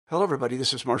Hello, everybody.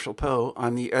 This is Marshall Poe.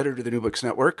 I'm the editor of the New Books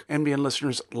Network. NBN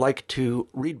listeners like to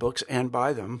read books and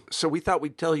buy them. So we thought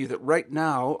we'd tell you that right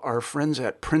now, our friends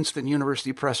at Princeton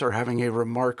University Press are having a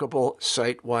remarkable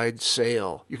site-wide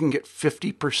sale. You can get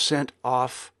 50%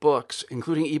 off books,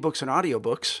 including ebooks and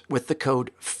audiobooks, with the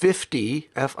code 50,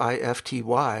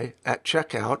 F-I-F-T-Y, at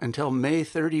checkout until May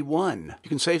 31. You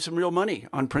can save some real money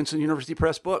on Princeton University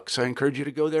Press books. I encourage you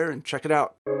to go there and check it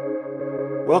out.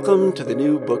 Welcome to the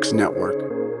New Books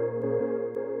Network.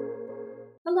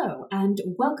 Hello, and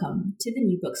welcome to the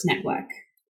New Books Network.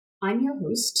 I'm your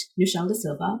host, Michelle Da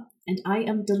Silva, and I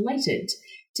am delighted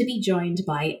to be joined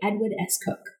by Edward S.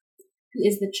 Cook, who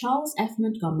is the Charles F.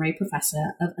 Montgomery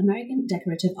Professor of American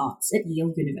Decorative Arts at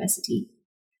Yale University.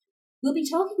 We'll be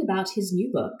talking about his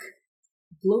new book,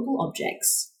 Global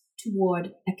Objects,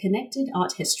 Toward a Connected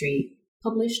Art History,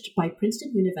 published by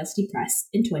Princeton University Press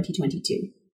in 2022.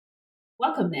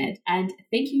 Welcome, Ned, and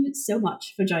thank you so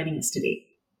much for joining us today.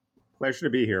 Pleasure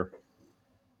to be here.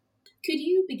 Could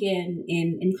you begin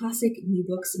in classic New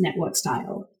Books Network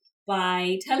style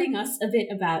by telling us a bit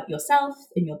about yourself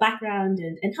and your background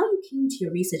and how you came to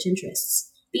your research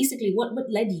interests? Basically, what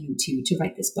led you to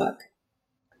write this book?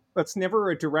 That's never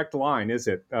a direct line, is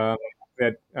it?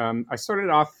 I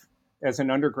started off as an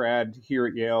undergrad here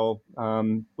at Yale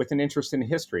with an interest in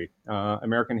history,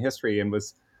 American history, and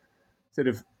was sort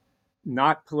of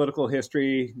not political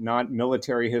history, not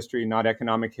military history, not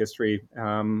economic history.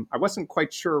 I wasn't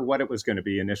quite sure what it was going to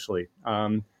be initially,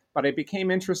 but I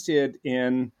became interested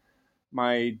in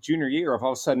my junior year.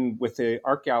 All of a sudden, with the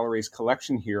art gallery's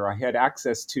collection here, I had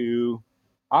access to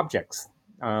objects,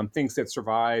 things that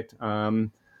survived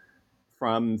from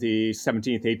the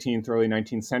 17th, 18th, early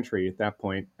 19th century at that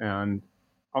point. And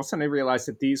all of a sudden, I realized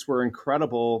that these were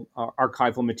incredible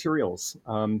archival materials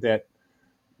that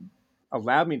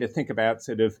allowed me to think about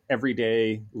sort of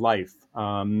everyday life.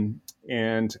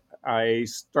 And I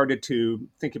started to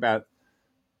think about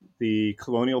the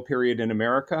colonial period in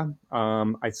America.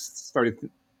 I started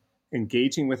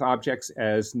engaging with objects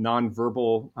as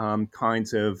nonverbal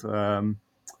kinds of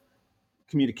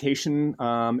communication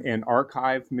and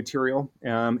archive material,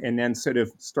 and then sort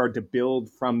of started to build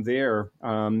from there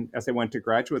as I went to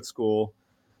graduate school.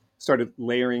 Started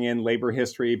layering in labor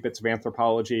history, bits of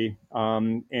anthropology,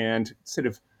 and sort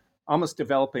of almost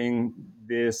developing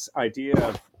this idea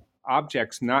of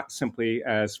objects not simply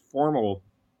as formal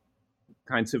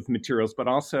kinds of materials, but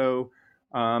also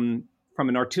from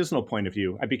an artisanal point of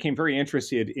view. I became very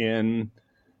interested in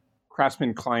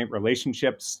craftsman-client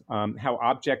relationships, how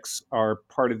objects are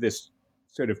part of this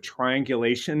sort of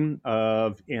triangulation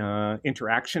of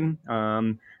interaction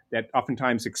that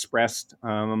oftentimes expressed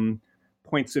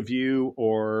points of view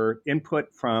or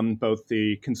input from both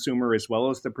the consumer as well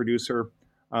as the producer,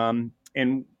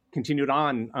 and continued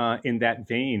on in that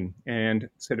vein, and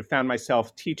sort of found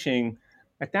myself teaching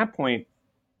at that point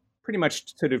pretty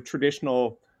much sort of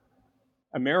traditional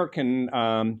American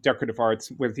decorative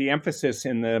arts, with the emphasis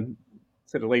in the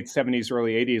sort of late 70s,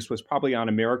 early 80s was probably on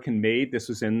American made. This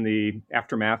was in the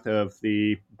aftermath of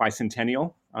the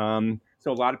bicentennial.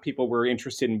 So a lot of people were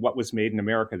interested in what was made in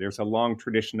America. There's a long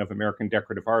tradition of American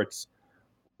decorative arts.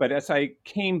 But as I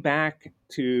came back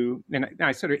to, and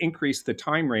I sort of increased the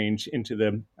time range into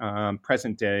the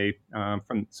present day,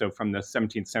 from the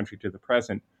 17th century to the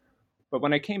present. But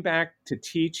when I came back to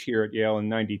teach here at Yale in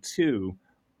 92,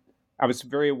 I was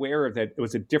very aware that it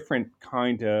was a different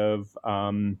kind of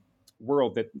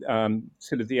world, that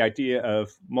sort of the idea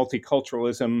of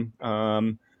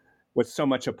multiculturalism was so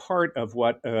much a part of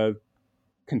what a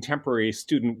contemporary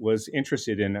student was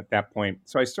interested in at that point.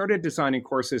 So I started designing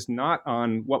courses not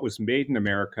on what was made in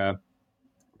America,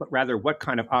 but rather what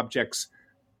kind of objects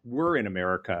were in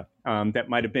America that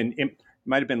might have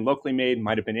been locally made,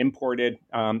 might have been imported,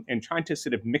 and trying to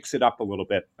sort of mix it up a little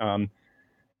bit.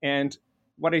 And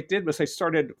what I did was I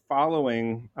started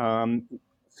following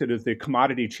sort of the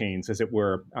commodity chains, as it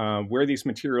were, where these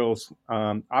materials,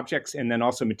 objects, and then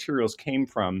also materials came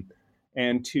from,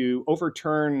 and to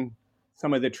overturn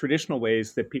some of the traditional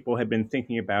ways that people had been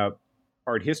thinking about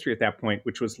art history at that point,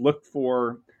 which was look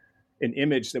for an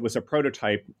image that was a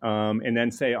prototype, and then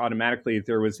say automatically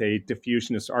there was a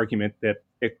diffusionist argument that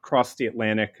it crossed the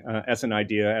Atlantic as an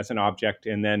idea, as an object,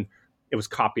 and then it was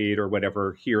copied or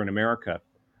whatever here in America.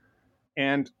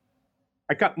 And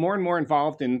I got more and more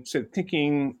involved in sort of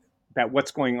thinking about what's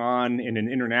going on in an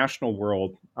international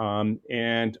world,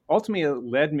 and ultimately it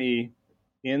led me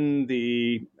in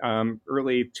the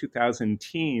early 2000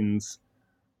 teens,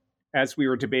 as we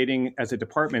were debating as a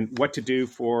department what to do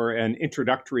for an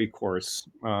introductory course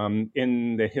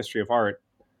in the history of art,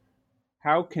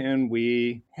 how can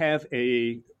we have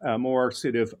a more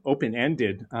sort of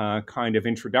open-ended kind of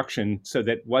introduction so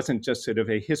that wasn't just sort of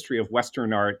a history of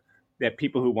Western art that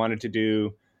people who wanted to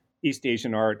do East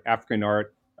Asian art, African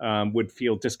art would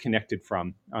feel disconnected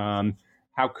from?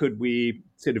 How could we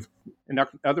sort of, in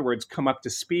other words, come up to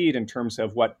speed in terms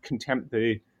of what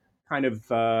the kind of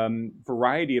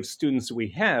variety of students that we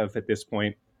have at this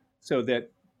point so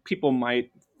that people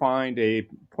might find a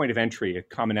point of entry, a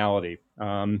commonality?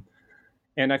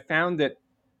 And I found that,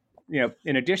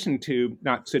 in addition to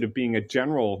not sort of being a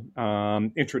general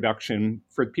introduction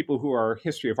for people who are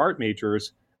history of art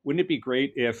majors, wouldn't it be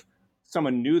great if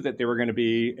someone knew that they were going to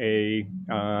be a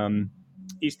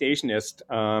East Asianist,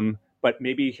 but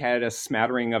maybe had a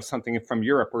smattering of something from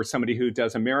Europe, or somebody who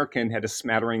does American had a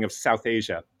smattering of South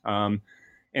Asia? And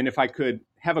if I could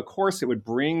have a course that would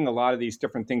bring a lot of these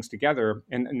different things together,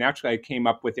 and naturally I came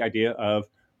up with the idea of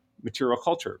material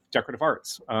culture, decorative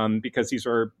arts, because these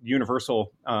are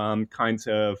universal kinds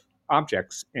of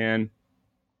objects. And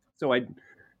so I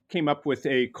came up with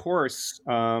a course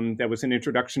that was an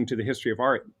introduction to the history of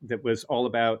art that was all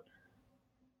about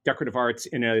decorative arts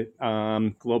in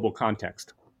a global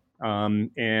context.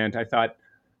 And I thought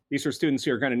these are students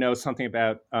who are going to know something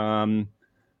about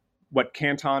what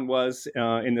Canton was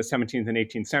in the 17th and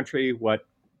 18th century, what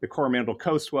the Coromandel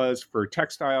Coast was for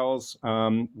textiles,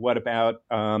 what about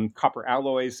copper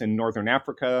alloys in Northern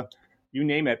Africa, you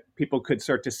name it. People could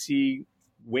start to see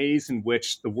ways in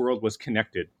which the world was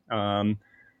connected.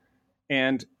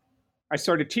 And I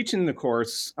started teaching the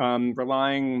course,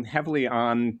 relying heavily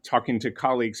on talking to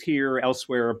colleagues here,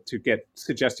 elsewhere, to get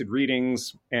suggested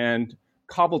readings, and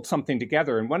cobbled something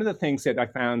together. And one of the things that I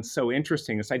found so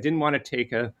interesting is I didn't want to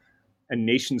take a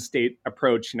nation state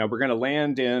approach. We're going to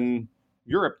land in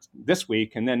Europe this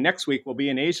week, and then next week we'll be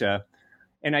in Asia.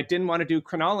 And I didn't want to do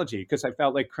chronology because I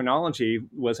felt like chronology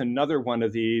was another one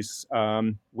of these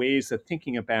ways of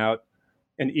thinking about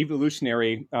an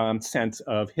evolutionary sense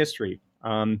of history.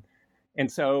 And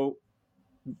so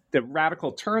the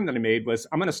radical turn that I made was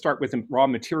I'm going to start with raw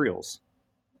materials.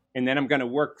 And then I'm going to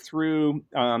work through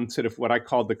sort of what I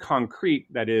call the concrete,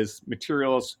 that is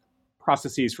materials,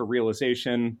 processes for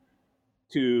realization,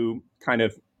 to kind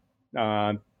of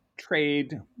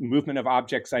trade, movement of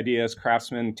objects, ideas,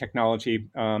 craftsmen, technology,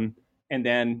 and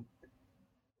then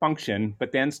function,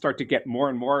 but then start to get more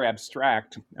and more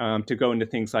abstract to go into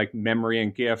things like memory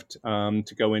and gift,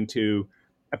 to go into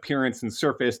appearance and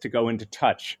surface, to go into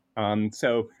touch.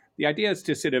 So the idea is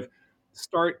to sort of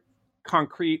start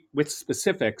concrete with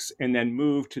specifics and then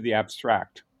move to the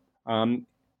abstract. And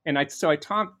I've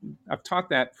taught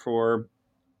that for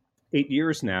 8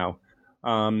 years now.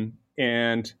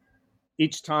 And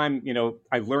each time,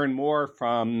 I learn more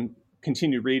from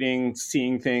continued reading,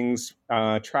 seeing things,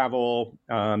 travel,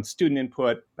 student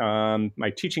input, my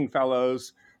teaching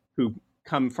fellows who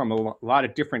come from a lot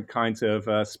of different kinds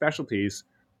of specialties,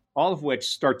 all of which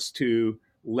starts to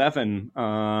leaven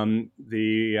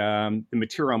the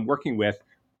material I'm working with,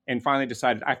 and finally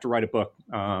decided I have to write a book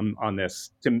on this,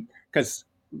 because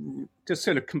just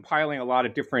sort of compiling a lot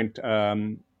of different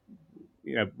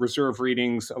reserve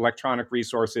readings, electronic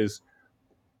resources,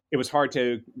 it was hard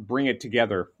to bring it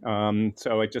together.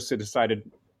 So I just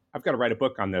decided I've got to write a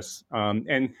book on this.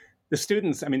 And the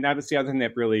students, that was the other thing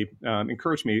that really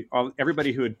encouraged me.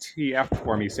 Everybody who had TF'd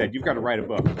for me said, you've got to write a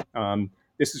book.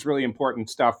 This is really important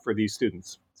stuff for these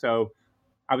students. So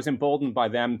I was emboldened by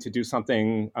them to do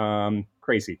something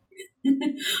crazy.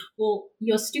 Well,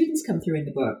 your students come through in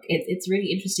the book. It's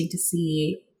really interesting to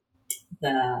see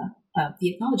the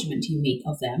acknowledgement you make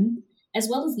of them, as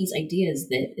well as these ideas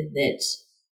that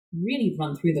really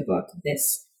run through the book.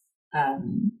 This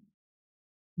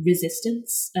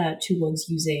resistance towards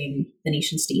using the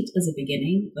nation state as a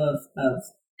beginning of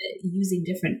using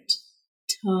different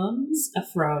terms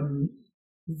from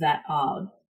that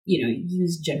are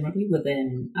used generally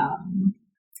within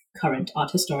current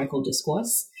art historical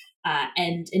discourse,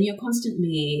 and you're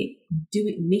constantly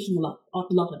making a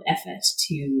lot of effort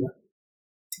to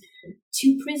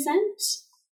present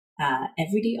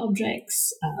everyday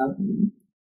objects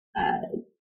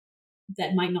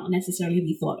that might not necessarily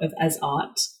be thought of as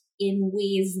art in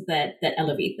ways that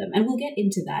elevate them. And we'll get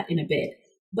into that in a bit.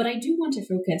 But I do want to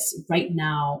focus right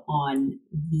now on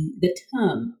the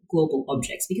term global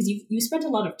objects, because you spent a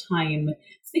lot of time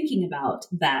thinking about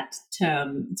that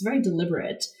term. It's very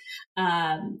deliberate.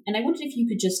 And I wondered if you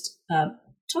could just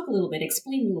talk a little bit,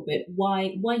 explain a little bit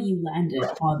why you landed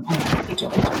on that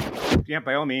page. Yeah,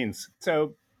 by all means.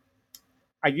 So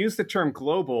I use the term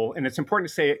global, and it's important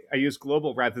to say I use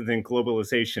global rather than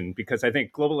globalization, because I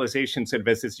think globalization sort of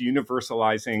has this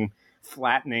universalizing,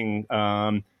 flattening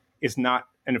is not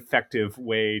an effective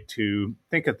way to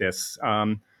think of this.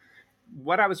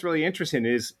 What I was really interested in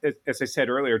is, as I said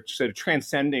earlier, sort of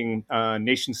transcending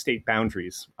nation state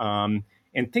boundaries and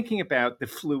thinking about the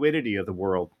fluidity of the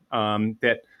world,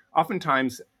 that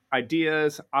oftentimes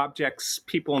ideas, objects,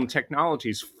 people, and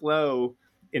technologies flow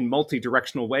in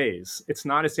multi-directional ways. It's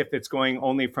not as if it's going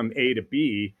only from A to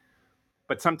B,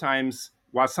 but sometimes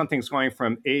while something's going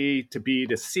from A to B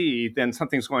to C, then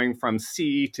something's going from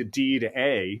C to D to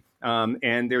A.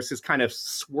 And there's this kind of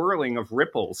swirling of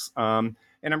ripples. And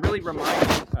I'm really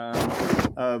reminded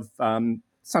of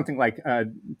something like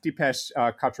Dipesh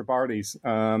Chakrabarty's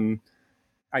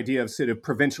idea of sort of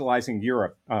provincializing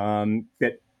Europe.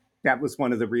 That was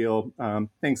one of the real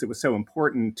things that was so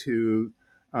important to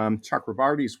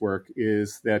Chakrabarty's work,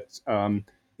 is that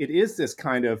it is this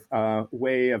kind of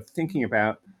way of thinking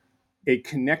about a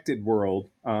connected world,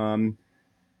 and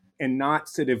not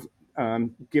sort of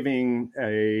giving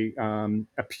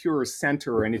a pure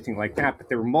center or anything like that, but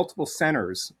there are multiple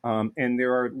centers, and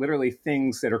there are literally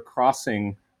things that are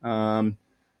crossing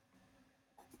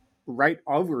right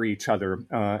over each other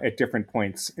at different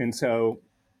points. And so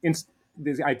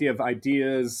the idea of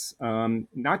ideas,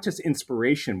 not just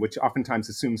inspiration, which oftentimes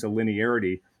assumes a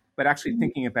linearity, but actually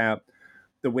thinking about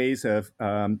the ways of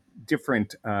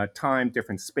different time,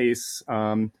 different space.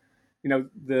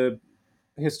 The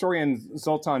historian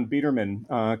Zoltan Biederman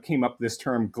came up with this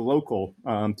term "glocal"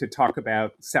 to talk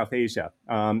about South Asia,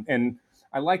 and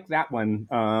I like that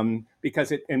one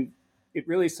because it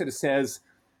really sort of says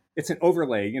it's an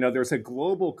overlay. There's a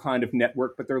global kind of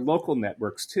network, but there are local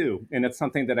networks too, and it's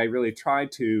something that I really try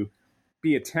to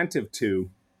be attentive to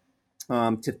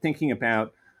thinking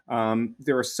about.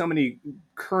 There are so many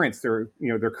currents. There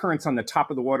are currents on the top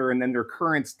of the water, and then there are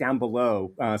currents down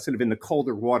below, sort of in the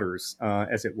colder waters,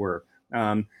 as it were,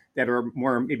 that are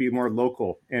maybe more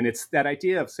local. And it's that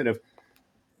idea of sort of,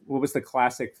 what was the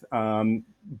classic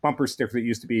bumper sticker that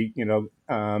used to be,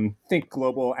 think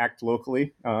global, act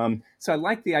locally. So I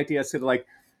like the idea, sort of like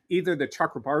either the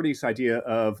Chakrabarty's idea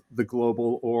of the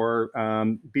global or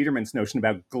Biederman's notion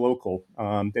about glocal,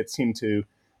 that seemed to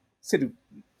sort of,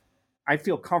 I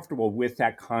feel comfortable with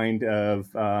that kind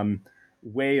of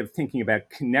way of thinking about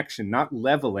connection, not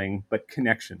leveling, but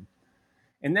connection.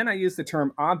 And then I use the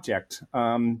term object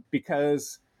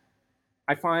because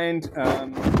I find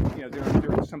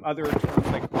there are some other terms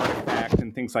like artifact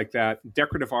and things like that.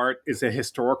 Decorative art is a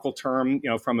historical term,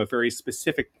 from a very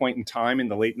specific point in time in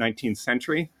the late 19th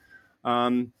century.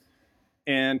 And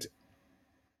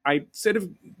I sort of,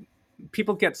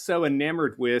 people get so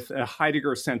enamored with a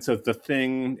Heidegger sense of the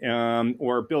thing,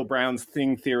 or Bill Brown's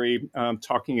thing theory,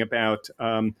 talking about,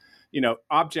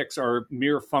 objects are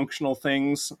mere functional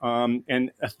things,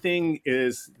 and a thing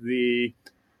is the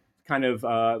kind of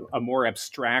a more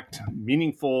abstract,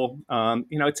 meaningful.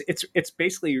 It's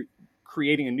basically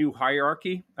creating a new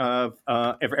hierarchy of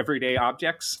everyday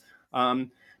objects.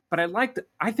 But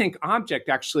I think object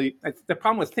actually, the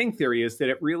problem with thing theory is that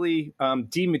it really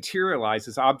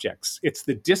dematerializes objects. It's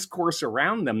the discourse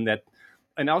around them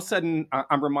and all of a sudden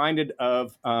I'm reminded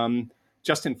of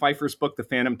Justin Pfeiffer's book, The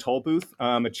Phantom Tollbooth,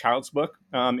 a child's book,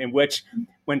 in which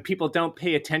when people don't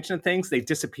pay attention to things, they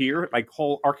disappear, like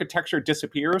whole architecture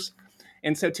disappears.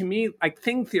 And so to me, like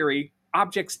thing theory,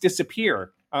 objects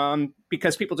disappear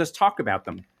because people just talk about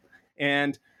them.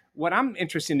 And what I'm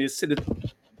interested in is sort of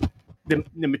the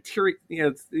material,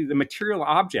 the material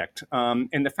object,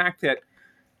 and the fact that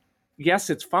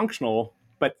yes, it's functional,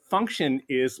 but function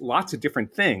is lots of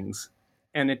different things.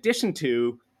 In addition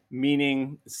to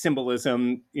meaning,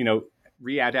 symbolism,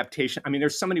 readaptation. I mean,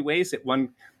 there's so many ways that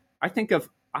I think of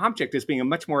object as being a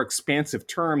much more expansive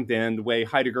term than the way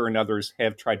Heidegger and others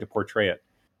have tried to portray it.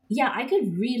 Yeah, I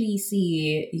could really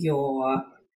see your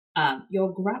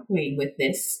grappling with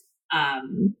this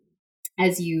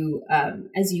as you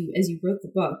wrote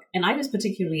the book, and I was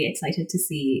particularly excited to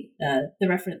see the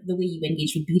way you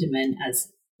engage with Biederman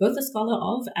as both a scholar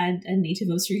of and a native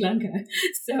of Sri Lanka.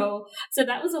 So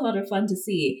that was a lot of fun to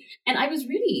see, and I was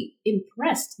really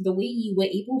impressed the way you were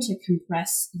able to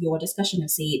compress your discussion of,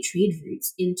 say, trade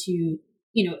routes into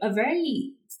a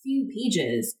very few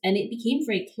pages, and it became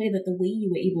very clear that the way you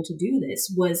were able to do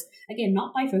this was, again,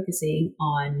 not by focusing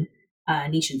on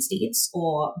nation states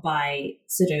or by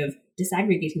sort of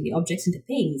disaggregating the objects into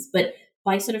things, but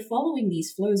by sort of following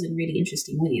these flows in really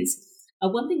interesting ways.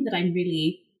 One thing that I'm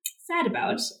really sad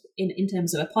about in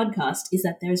terms of a podcast is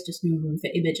that there's just no room for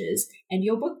images, and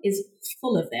your book is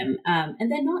full of them,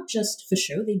 and they're not just for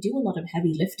show. They do a lot of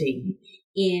heavy lifting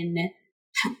in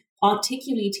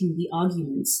articulating the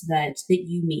arguments that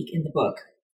you make in the book.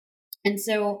 And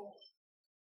so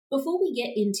Before we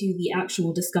get into the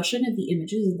actual discussion of the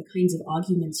images and the kinds of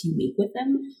arguments you make with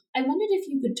them, I wondered if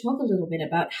you could talk a little bit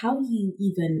about how you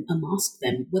even amassed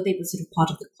them. Were they sort of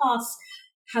part of the class?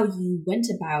 How you went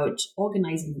about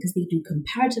organizing, because they do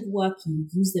comparative work, you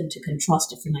use them to contrast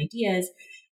different ideas.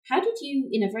 How did you,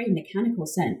 in a very mechanical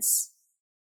sense,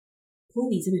 pull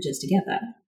these images together?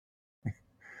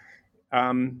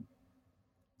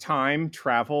 Time,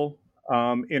 travel,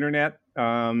 internet,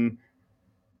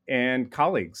 and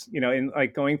colleagues, and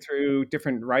like going through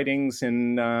different writings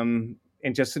and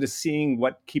just sort of seeing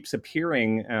what keeps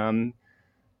appearing.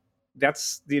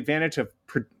 That's the advantage of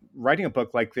writing a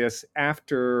book like this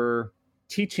after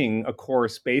teaching a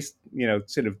course based,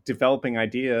 sort of developing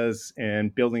ideas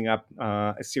and building up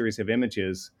a series of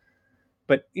images.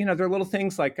 But, there are little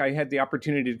things like I had the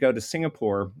opportunity to go to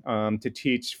Singapore to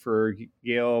teach for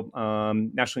Yale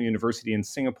National University in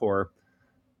Singapore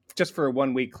just for a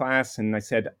 1-week class. And I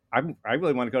said, I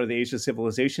really want to go to the Asia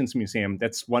Civilizations Museum.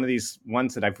 That's one of these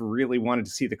ones that I've really wanted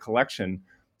to see the collection.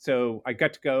 So I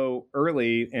got to go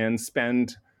early and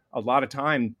spend a lot of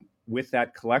time with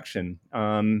that collection.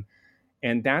 And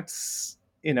that's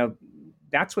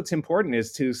what's important,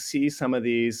 is to see some of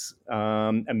these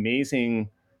amazing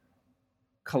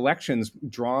collections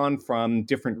drawn from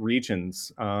different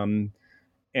regions.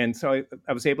 And so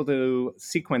I was able to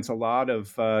sequence a lot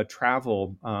of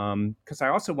travel because I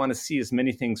also want to see as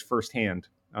many things firsthand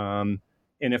and,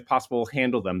 if possible,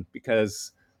 handle them.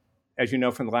 Because, as you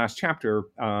know from the last chapter,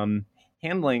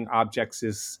 handling objects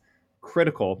is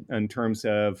critical in terms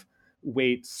of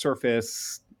weight,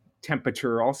 surface,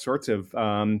 temperature, all sorts of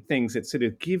things that sort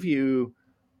of give you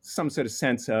some sort of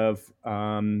sense of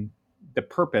the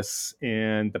purpose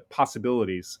and the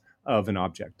possibilities of an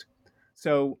object.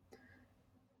 So,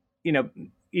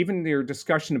 even your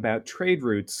discussion about trade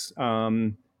routes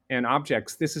and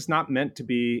objects, this is not meant to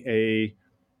be a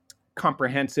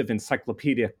comprehensive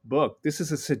encyclopedic book. This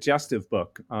is a suggestive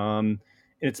book. And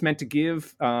it's meant to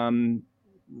give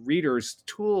readers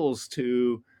tools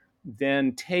to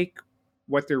then take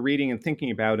what they're reading and thinking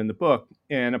about in the book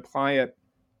and apply it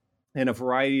in a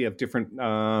variety of different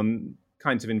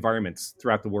kinds of environments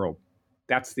throughout the world.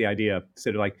 That's the idea. So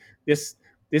like this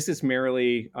is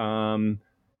merely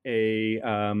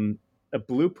a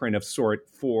blueprint of sort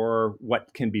for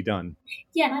what can be done.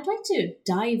 Yeah, and I'd like to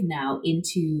dive now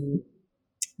into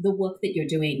the work that you're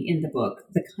doing in the book,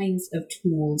 the kinds of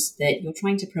tools that you're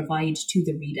trying to provide to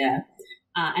the reader,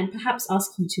 and perhaps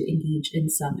ask you to engage in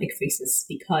some ekphrasis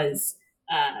because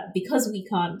we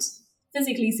can't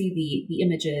physically see the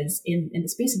images in the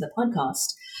space of the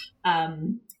podcast.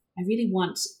 I really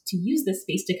want to use this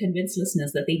space to convince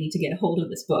listeners that they need to get a hold of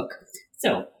this book.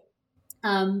 So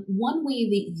one way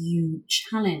that you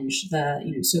challenge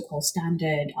the so-called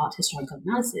standard art historical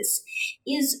analysis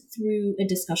is through a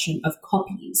discussion of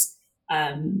copies.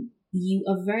 You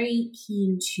are very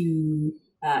keen to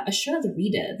assure the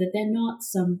reader that they're not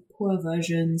some poor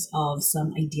versions of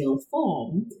some ideal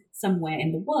form somewhere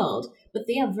in the world, but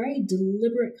they are very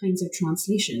deliberate kinds of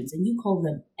translations, and you call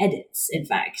them edits, in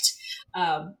fact,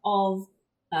 of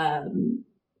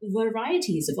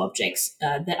varieties of objects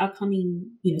that are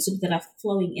coming, that are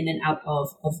flowing in and out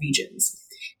of regions.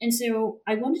 And so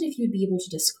I wondered if you'd be able to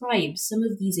describe some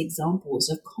of these examples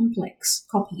of complex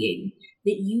copying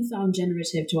that you found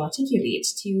generative to articulate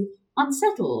to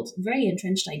unsettled, very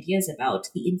entrenched ideas about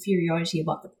the inferiority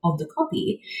of the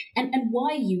copy, and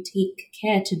why you take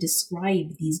care to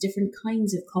describe these different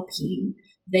kinds of copying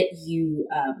that you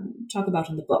talk about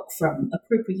in the book, from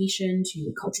appropriation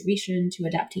to acculturation to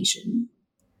adaptation.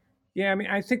 Yeah, I mean,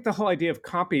 I think the whole idea of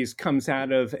copies comes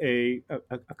out of a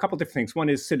couple different things. One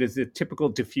is sort of the typical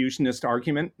diffusionist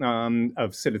argument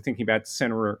of sort of thinking about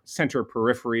center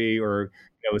periphery, or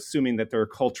assuming that there are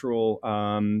cultural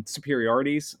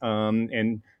superiorities.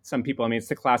 And some people, I mean, it's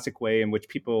the classic way in which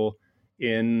people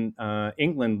in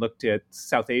England looked at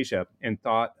South Asia and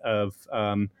thought of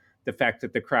the fact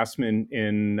that the craftsmen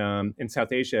in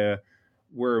South Asia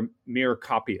were mere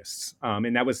copyists,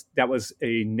 and that was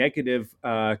a negative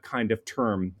kind of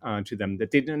term to them,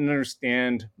 that they didn't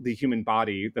understand the human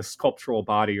body, the sculptural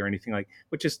body, or anything like,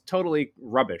 which is totally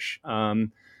rubbish,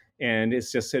 and it's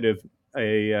just sort of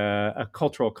a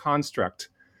cultural construct.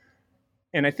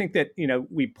 And I think that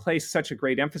we place such a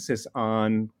great emphasis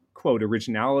on, quote,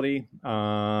 originality,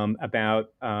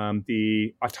 about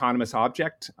the autonomous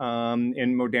object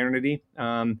in modernity,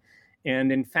 and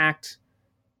in fact,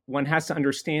 one has to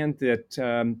understand that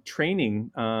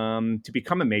training to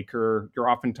become a maker, you're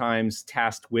oftentimes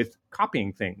tasked with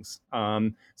copying things.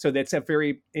 So that's a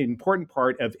very important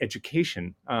part of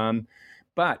education.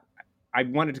 But I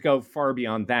wanted to go far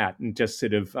beyond that and just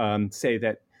sort of say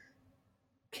that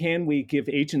can we give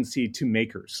agency to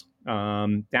makers?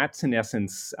 That's in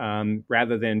essence,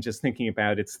 rather than just thinking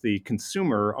about it's the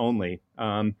consumer only.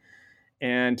 And,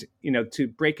 to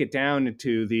break it down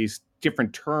into these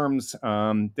different terms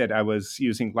that I was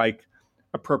using, like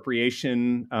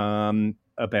appropriation,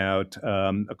 about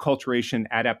acculturation,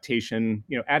 adaptation.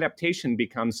 Adaptation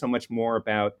becomes so much more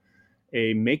about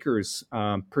a maker's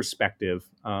perspective,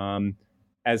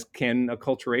 as can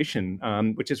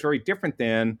acculturation, which is very different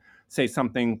than, say,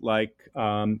 something like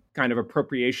kind of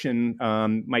appropriation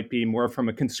might be more from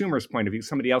a consumer's point of view.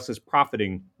 Somebody else is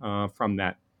profiting from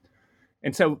that.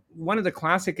 And so one of the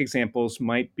classic examples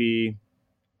might be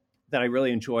that I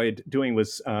really enjoyed doing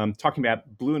was talking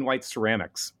about blue and white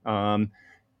ceramics.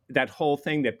 That whole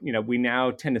thing that, we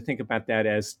now tend to think about that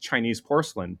as Chinese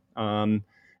porcelain,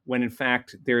 when in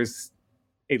fact there's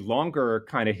a longer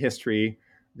kind of history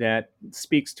that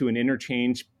speaks to an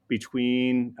interchange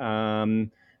between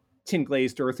tin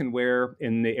glazed earthenware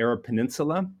in the Arab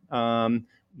Peninsula,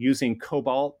 using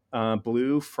cobalt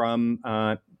blue from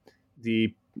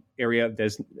the area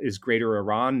that is Greater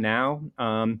Iran now,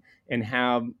 and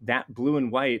how that blue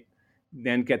and white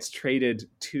then gets traded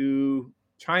to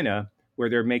China, where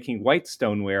they're making white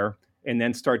stoneware, and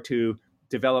then start to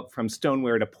develop from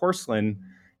stoneware to porcelain.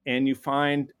 And you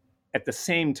find at the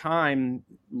same time,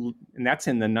 and that's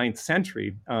in the 9th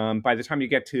century, by the time you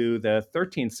get to the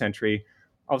 13th century,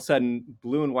 all of a sudden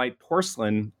blue and white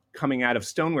porcelain coming out of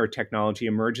stoneware technology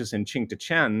emerges in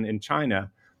Qingdacheng in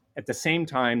China, at the same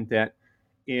time that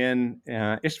in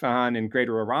Isfahan in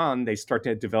Greater Iran, they start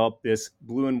to develop this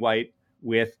blue and white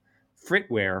with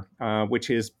fritware, which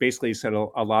is basically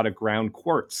a lot of ground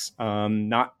quartz,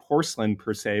 not porcelain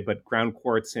per se, but ground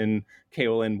quartz in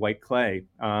kaolin white clay.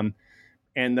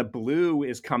 And the blue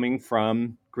is coming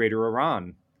from Greater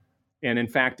Iran. And in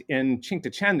fact, in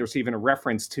Qingdacheng, there's even a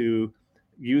reference to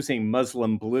using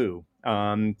Muslim blue.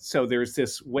 So there's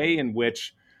this way in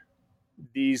which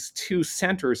these two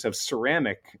centers of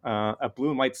ceramic, of blue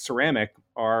and white ceramic,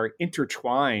 are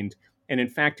intertwined. And in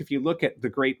fact, if you look at the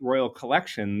great royal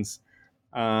collections,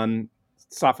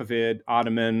 Safavid,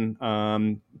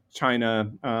 Ottoman,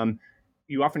 China,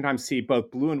 you oftentimes see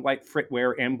both blue and white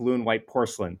fritware and blue and white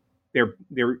porcelain.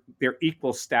 They're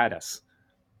equal status.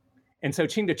 And so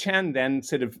Qingdacheng then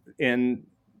sort of in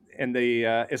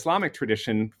the Islamic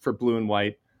tradition for blue and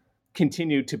white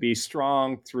continued to be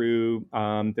strong through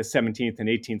the 17th and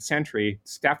 18th century.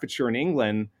 Staffordshire in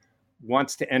England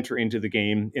wants to enter into the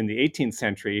game in the 18th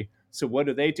century. So what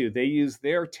do? They use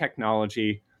their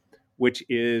technology, which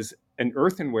is an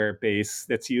earthenware base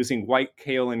that's using white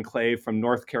kaolin clay from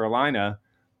North Carolina,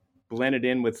 blended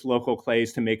in with local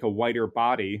clays to make a whiter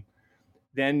body,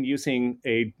 then using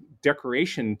a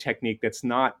decoration technique that's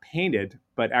not painted,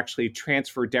 but actually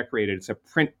transfer decorated. It's a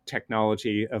print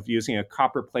technology of using a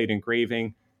copper plate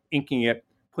engraving, inking it,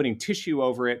 putting tissue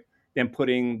over it, then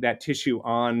putting that tissue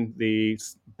on the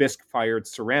bisque-fired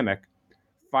ceramic,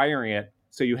 firing it.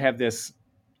 So you have this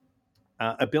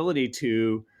ability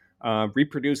to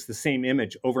reproduce the same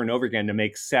image over and over again to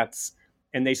make sets.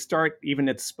 And they start, even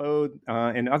at Spode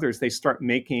and others, they start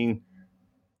making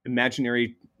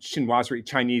imaginary chinoiserie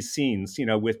Chinese scenes,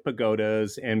 with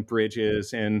pagodas and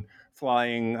bridges and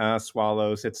flying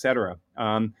swallows, etc.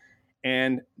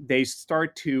 And they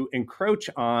start to encroach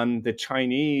on the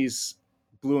Chinese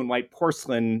blue and white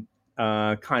porcelain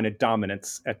kind of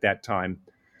dominance at that time.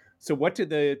 So what do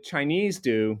the Chinese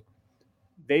do?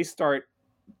 They start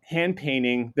hand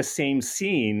painting the same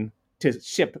scene to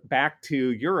ship back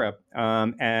to Europe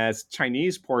as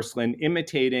Chinese porcelain,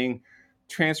 imitating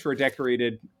transfer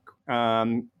decorated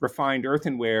refined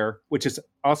earthenware, which is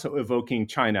also evoking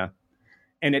China.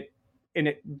 And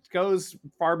it goes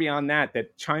far beyond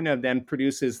that China then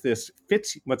produces this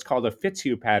what's called a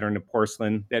Fitzhugh pattern of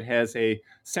porcelain that has a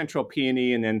central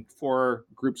peony and then 4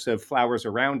 groups of flowers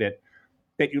around it,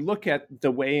 that you look at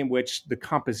the way in which the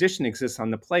composition exists on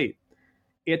the plate.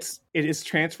 It is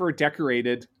transfer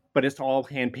decorated, but it's all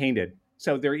hand painted.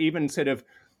 So they're even sort of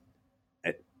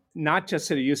not just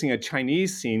sort of using a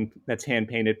Chinese scene that's hand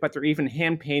painted, but they're even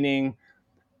hand painting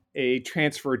a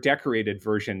transfer decorated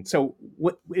version. So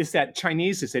what is that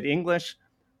Chinese? Is it English?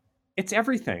 It's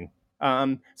everything.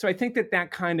 So I think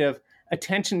that kind of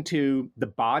attention to the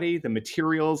body, the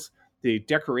materials, the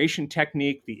decoration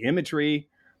technique, the imagery,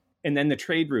 and then the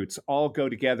trade routes all go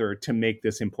together to make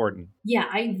this important. Yeah,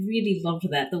 I really loved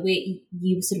that, the way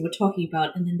you sort of were talking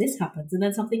about, and then this happens, and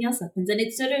then something else happens. And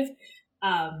it's sort of,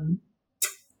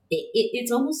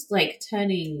 it's almost like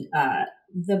turning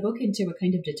the book into a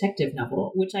kind of detective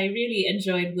novel, which I really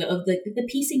enjoyed, of the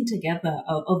piecing together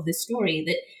of the story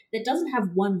that doesn't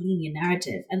have one linear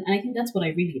narrative. And I think that's what I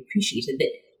really appreciated,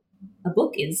 that a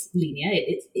book is linear,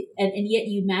 and yet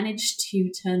you managed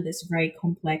to turn this very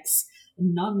complex,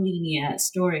 non-linear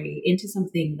story into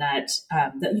something that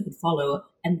that you could follow,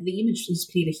 and the images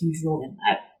played a huge role in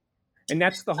that. And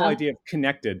that's the whole idea of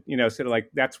connected, sort of like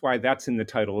that's why that's in the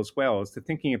title as well, is to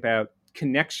thinking about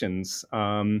connections,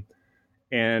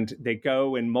 and they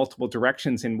go in multiple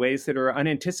directions in ways that are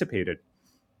unanticipated.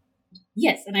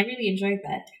 Yes, and I really enjoyed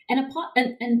that.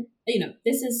 And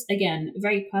this is again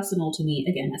very personal to me.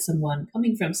 Again, as someone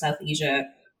coming from South Asia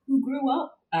who grew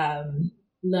up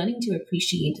learning to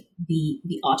appreciate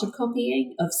the art of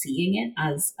copying, of seeing it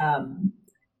as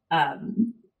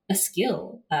a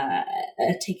skill, a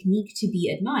technique to be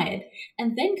admired,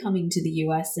 and then coming to the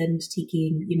US and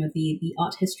taking the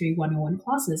art history 101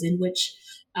 classes in which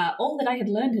all that I had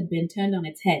learned had been turned on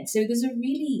its head. So it was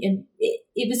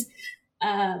it was.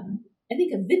 I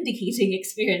think, a vindicating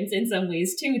experience in some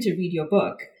ways too to read your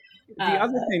book. The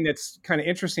other thing that's kind of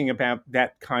interesting about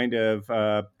that kind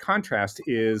of contrast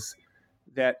is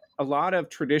that a lot of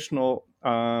traditional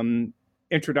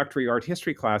introductory art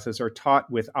history classes are taught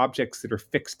with objects that are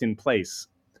fixed in place.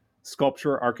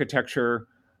 Sculpture, architecture,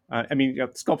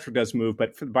 sculpture does move,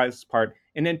 but for the most part,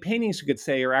 and then paintings, you could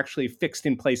say, are actually fixed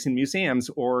in place in museums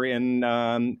or in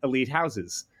elite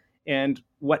houses. And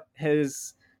what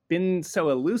has been so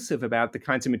elusive about the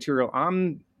kinds of material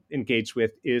I'm engaged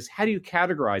with is how do you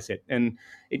categorize it? And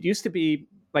it used to be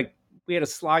like we had a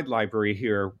slide library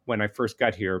here when I first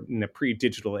got here in the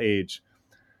pre-digital age.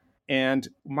 And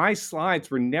my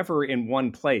slides were never in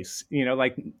one place.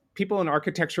 Like people in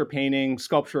architecture, painting,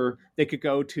 sculpture, they could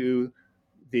go to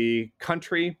the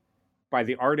country by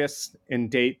the artist and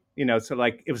date, so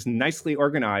like it was nicely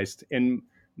organized. And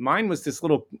mine was this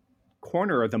little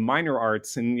corner of the minor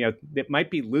arts, and it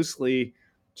might be loosely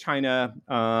China,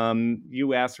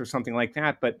 U.S. or something like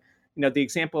that. But the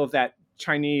example of that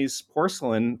Chinese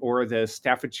porcelain or the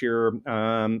Staffordshire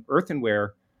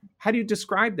earthenware, how do you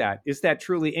describe that? Is that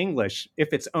truly English?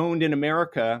 If it's owned in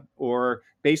America or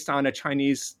based on a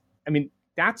Chinese,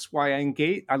 that's why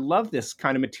I love this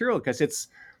kind of material, because it's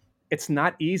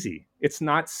not easy. It's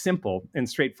not simple and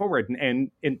straightforward.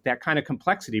 And that kind of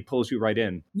complexity pulls you right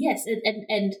in. Yes,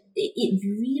 and it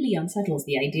really unsettles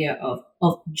the idea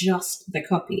of just the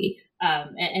copy,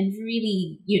 and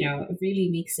really, really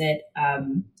makes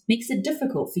it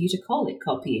difficult for you to call it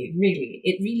copying. Really,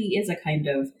 it really is a kind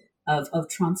of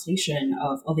translation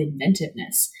of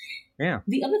inventiveness. Yeah.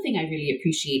 The other thing I really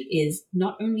appreciate is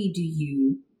not only do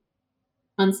you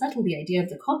unsettle the idea of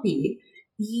the copy,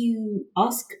 you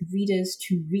ask readers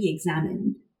to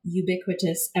re-examine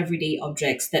ubiquitous everyday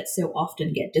objects that so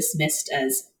often get dismissed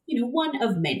as, one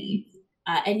of many,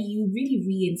 and you really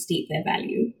reinstate their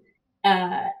value.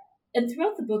 And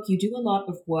throughout the book, you do a lot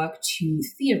of work to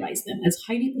theorize them as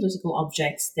highly political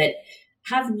objects that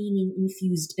have meaning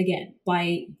infused, again,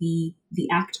 by the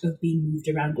act of being moved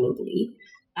around globally.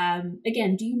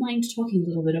 Again, do you mind talking a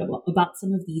little bit about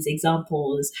some of these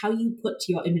examples, how you put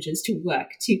your images to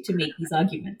work to make these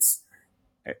arguments?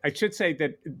 I should say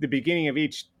that at the beginning of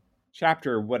each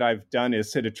chapter, what I've done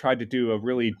is sort of tried to do a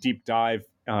really deep dive,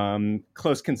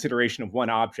 close consideration of one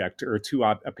object or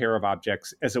a pair of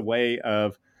objects as a way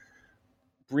of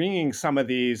bringing some of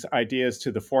these ideas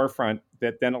to the forefront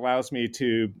that then allows me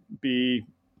to be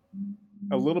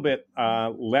a little bit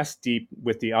less deep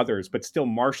with the others, but still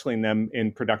marshaling them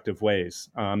in productive ways.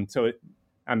 I'm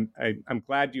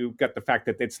glad you got the fact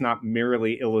that it's not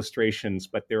merely illustrations,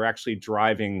 but they're actually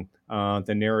driving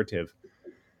the narrative.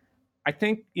 I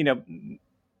think,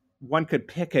 one could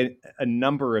pick a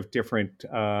number of different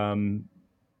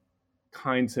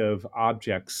kinds of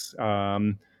objects.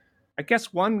 I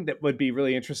guess one that would be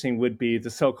really interesting would be the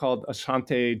so-called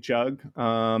Ashanti jug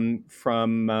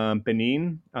from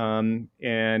Benin.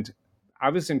 And I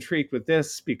was intrigued with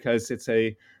this because it's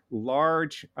a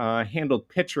large handled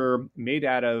pitcher made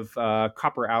out of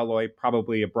copper alloy,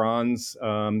 probably a bronze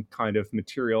kind of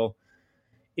material.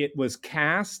 It was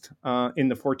cast in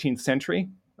the 14th century,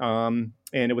 and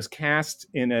it was cast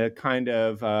in a kind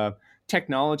of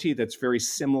technology that's very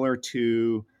similar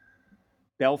to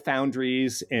bell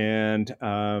foundries and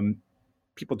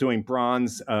people doing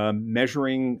bronze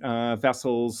measuring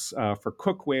vessels for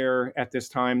cookware at this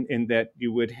time, in that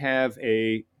you would have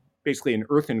basically an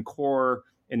earthen core,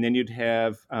 and then you'd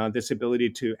have this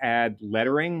ability to add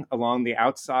lettering along the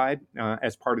outside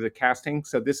as part of the casting.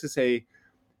 So this is a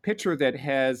picture that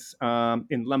has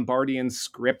in Lombardian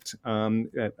script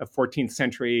a 14th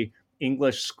century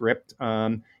English script.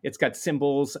 It's got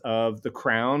symbols of the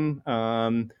crown,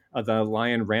 of the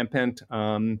lion rampant,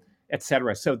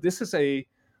 etc. So this is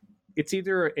it's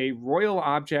either a royal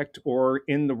object or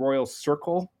in the royal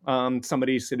circle.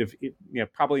 Somebody sort of,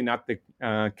 probably not the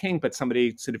king, but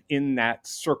somebody sort of in that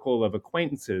circle of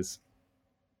acquaintances.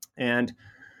 And,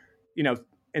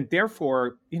 and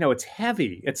therefore, it's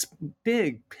heavy. It's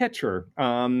big pitcher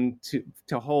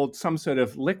to hold some sort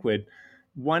of liquid.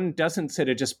 One doesn't sort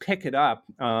of just pick it up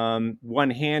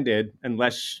one-handed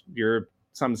unless you're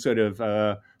some sort of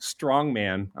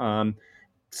strongman.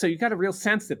 So you got a real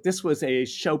sense that this was a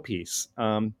showpiece,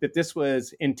 that this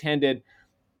was intended.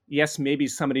 Yes, maybe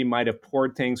somebody might have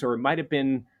poured things, or it might have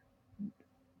been,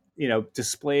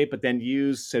 displayed, but then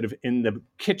used sort of in the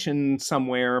kitchen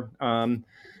somewhere.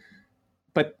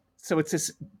 But so it's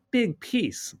this big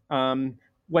piece.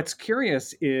 What's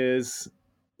curious is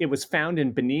it was found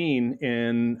in Benin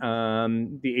in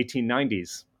the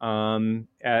 1890s,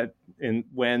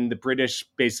 when the British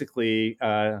basically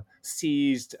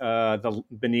seized the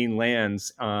Benin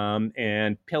lands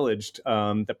and pillaged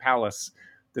the palace,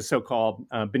 the so-called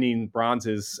Benin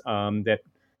bronzes that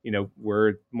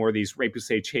were more these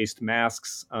repoussé chased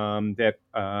masks that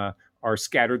are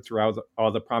scattered throughout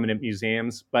all the prominent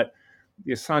museums. But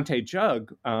the Asante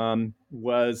jug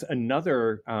was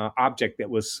another object that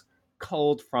was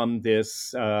culled from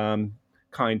this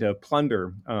kind of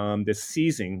plunder, this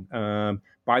seizing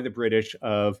by the British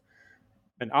of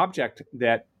an object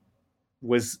that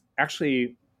was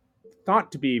actually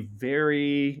thought to be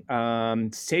very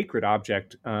sacred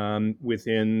object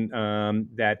within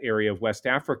that area of West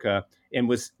Africa, and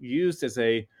was used as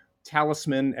a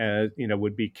talisman, as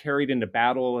would be carried into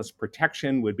battle as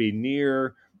protection, would be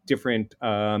near different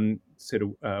sort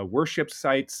of worship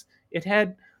sites. It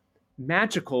had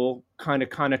magical kind of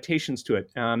connotations to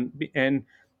it. And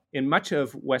in much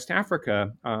of West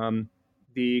Africa,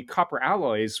 the copper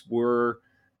alloys were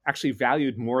actually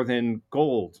valued more than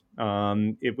gold.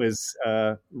 It was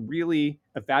really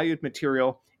a valued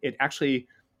material. It actually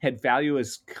had value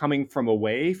as coming from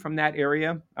away from that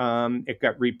area. It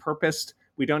got repurposed.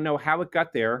 We don't know how it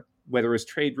got there, whether it was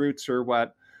trade routes or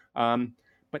what.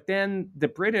 But then the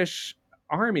British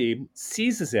Army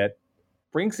seizes it,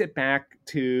 brings it back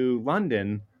to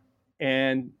London,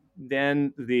 and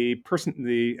then the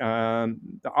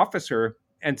officer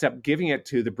ends up giving it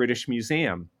to the British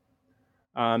Museum,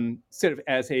 sort of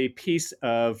as a piece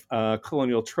of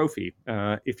colonial trophy,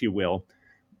 if you will.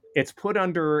 It's put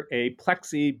under a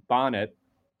plexi bonnet,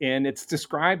 and it's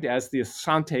described as the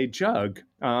Asante jug,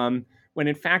 when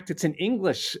in fact it's an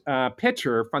English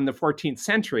pitcher from the 14th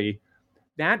century.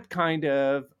 That kind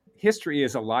of history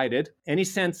is elided. Any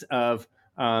sense of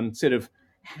sort of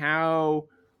how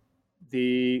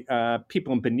the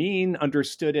people in Benin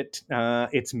understood it,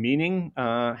 its meaning,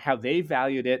 how they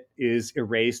valued it, is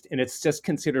erased, and it's just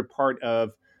considered part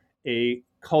of a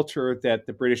culture that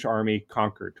the British Army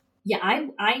conquered. Yeah,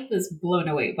 I was blown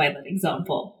away by that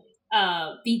example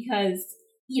because,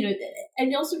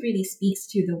 and it also really speaks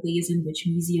to the ways in which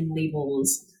museum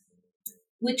labels,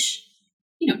 which,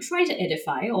 try to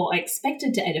edify or are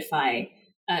expected to edify,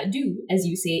 do, as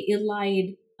you say,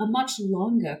 elide a much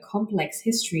longer, complex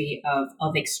history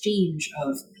of exchange,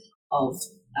 of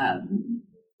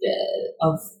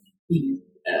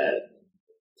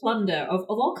plunder, of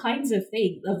all kinds of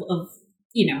things, of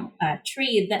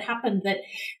trade that happened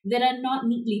that are not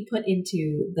neatly put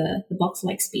into the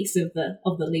box-like space of the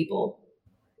label.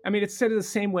 I mean, it's sort of the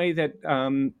same way that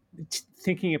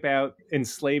thinking about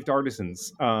enslaved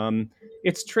artisans,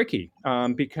 it's tricky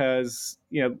because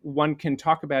one can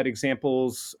talk about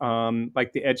examples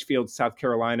like the Edgefield, South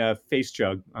Carolina face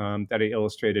jug that I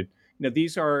illustrated.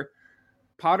 These are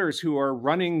potters who are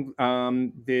running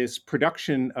this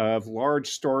production of large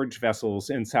storage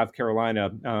vessels in South Carolina.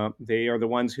 They are the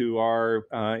ones who are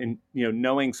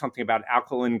knowing something about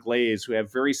alkaline glaze, who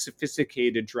have very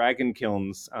sophisticated dragon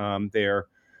kilns there.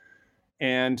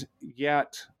 And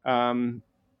yet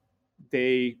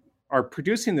they are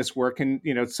producing this work, and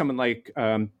someone like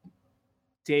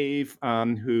Dave,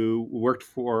 who worked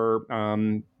for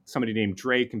somebody named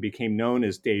Drake and became known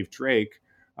as Dave Drake,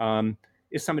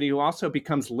 is somebody who also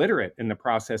becomes literate in the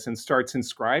process and starts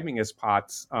inscribing his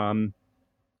pots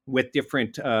with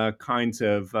different kinds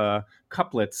of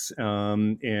couplets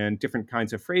and different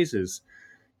kinds of phrases.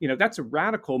 That's a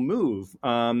radical move,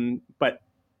 but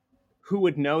who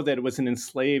would know that it was an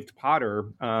enslaved potter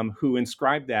who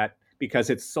inscribed that, because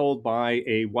it's sold by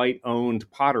a white-owned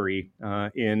pottery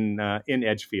in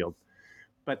Edgefield.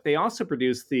 But they also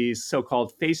produced these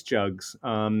so-called face jugs,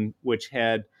 which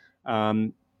had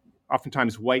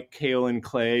oftentimes white kaolin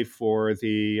clay for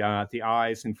the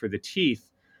eyes and for the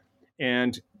teeth.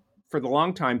 And for the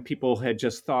long time, people had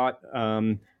just thought,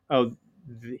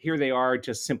 here they are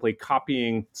just simply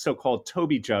copying so-called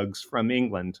Toby jugs from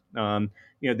England.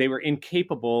 They were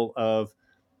incapable of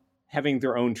having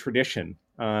their own tradition,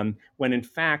 when in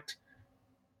fact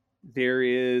there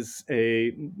is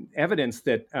evidence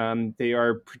that they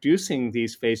are producing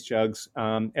these face jugs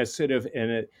as sort of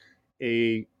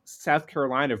a South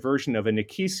Carolina version of a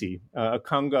Nikisi, a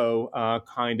Congo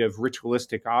kind of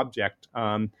ritualistic object,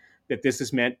 that this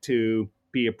is meant to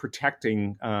be a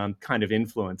protecting kind of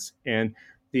influence. And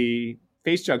the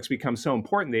face jugs become so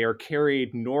important, they are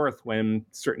carried north when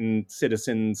certain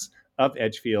citizens of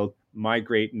Edgefield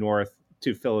migrate north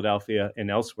to Philadelphia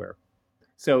and elsewhere.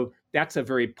 So that's a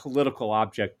very political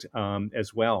object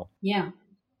as well. Yeah.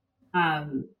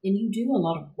 And you do a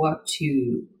lot of work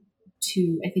to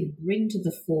I think, bring to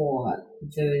the fore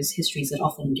those histories that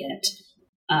often get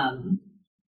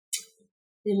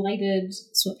elided,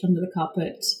 swept under the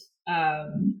carpet,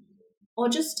 or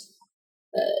just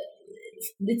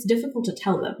it's difficult to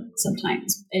tell them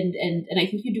sometimes. And I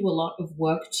think you do a lot of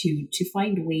work to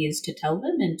find ways to tell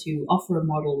them and to offer a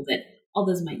model that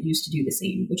others might use to do the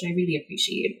same, which I really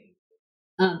appreciate.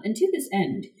 And to this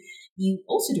end, you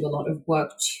also do a lot of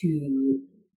work to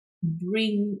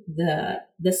bring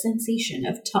the sensation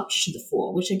of touch to the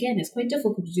fore, which again is quite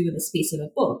difficult to do in the space of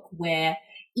a book, where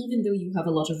even though you have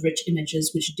a lot of rich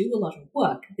images which do a lot of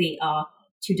work, they are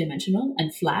two-dimensional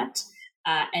and flat,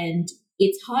 and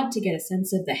it's hard to get a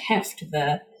sense of the heft,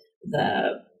 the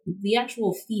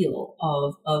actual feel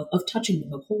of touching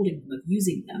them, of holding them, of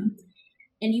using them.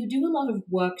 And you do a lot of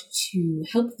work to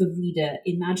help the reader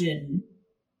imagine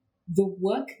the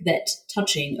work that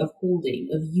touching, of holding,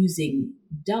 of using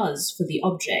does for the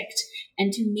object,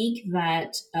 and to make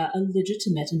that a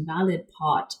legitimate and valid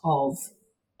part of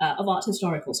art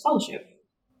historical scholarship.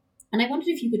 And I wondered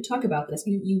if you could talk about this.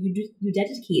 You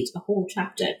dedicate a whole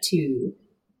chapter to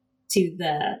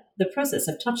the process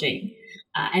of touching,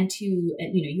 and you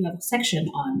have a section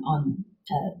on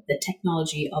the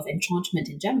technology of enchantment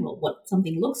in general, what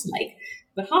something looks like.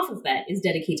 But half of that is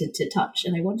dedicated to touch.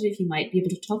 And I wondered if you might be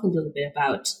able to talk a little bit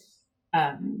about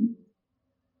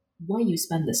why you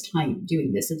spend this time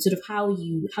doing this, and sort of how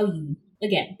you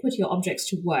again put your objects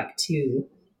to work to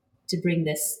bring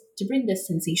this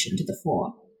sensation to the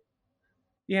fore.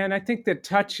 Yeah, and I think that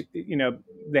touch,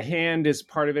 the hand is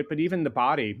part of it, but even the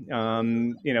body,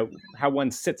 how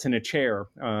one sits in a chair,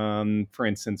 for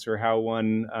instance, or how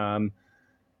one,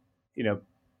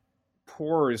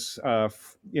 pours,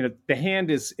 the hand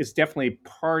is definitely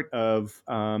part of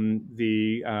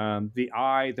the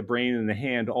eye, the brain, and the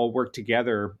hand all work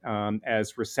together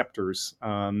as receptors.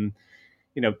 The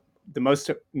most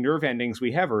nerve endings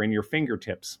we have are in your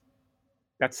fingertips.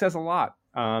 That says a lot.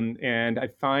 And I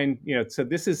find, so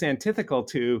this is antithetical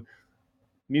to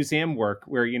museum work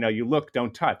where, you look,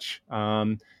 don't touch.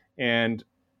 And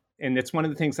it's one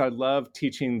of the things I love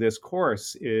teaching this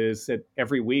course is that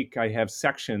every week I have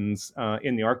sections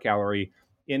in the art gallery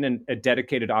in a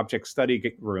dedicated object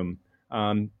study room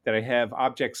that I have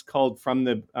objects culled from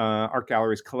the art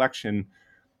gallery's collection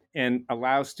and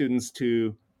allow students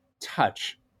to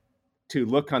touch, to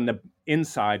look on the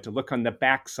inside, to look on the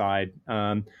backside,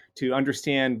 to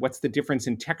understand what's the difference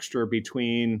in texture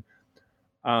between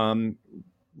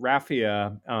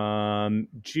raffia,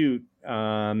 jute,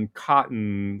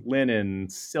 cotton, linen,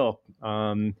 silk,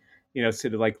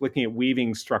 sort of like looking at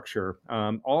weaving structure.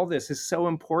 All this is so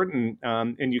important,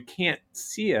 and you can't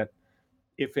see it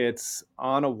if it's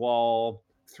on a wall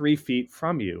 3 feet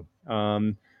from you,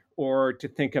 or to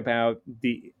think about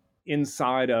the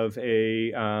inside of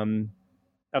the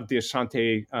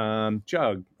Ashanti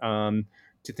jug,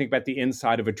 to think about the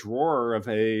inside of a drawer of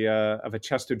a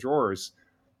chest of drawers.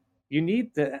 You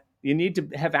need to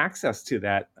have access to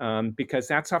that because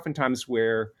that's oftentimes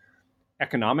where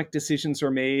economic decisions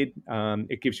are made.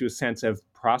 It gives you a sense of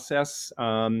process,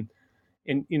 and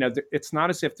it's not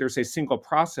as if there's a single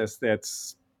process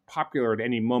that's popular at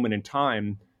any moment in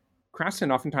time.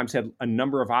 Craftsmen oftentimes have a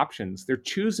number of options. They're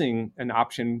choosing an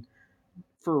option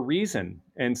for a reason,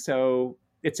 and so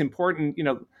it's important.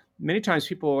 Many times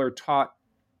people are taught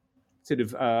sort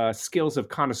of skills of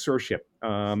connoisseurship,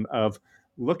 of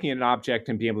looking at an object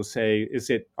and being able to say, is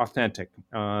it authentic?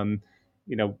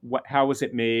 How was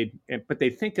it made? But they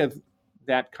think of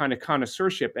that kind of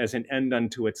connoisseurship as an end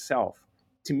unto itself.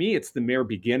 To me, it's the mere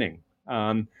beginning.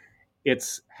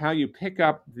 It's how you pick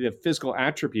up the physical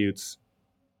attributes,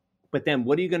 but then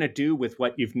what are you going to do with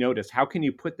what you've noticed? How can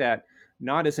you put that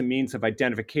not as a means of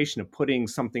identification, of putting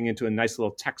something into a nice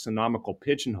little taxonomical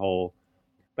pigeonhole,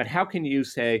 But how can you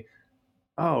say,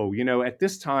 oh, at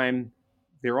this time,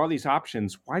 there are all these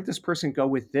options. Why did this person go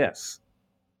with this?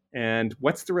 And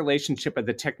what's the relationship of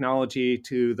the technology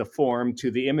to the form,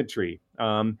 to the imagery?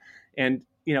 And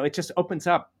it just opens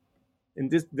up.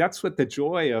 And that's what the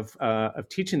joy of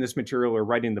teaching this material or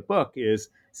writing the book is,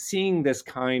 seeing this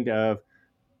kind of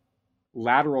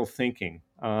lateral thinking.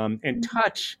 And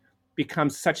touch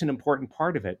becomes such an important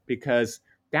part of it, because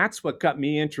that's what got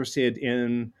me interested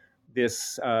in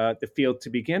this the field to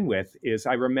begin with. Is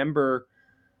I remember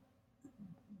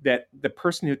that the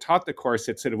person who taught the course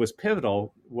that said it was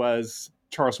pivotal was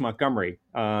Charles Montgomery,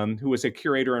 who was a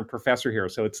curator and professor here.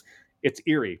 So it's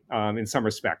eerie in some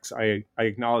respects. I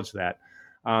acknowledge that.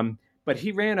 But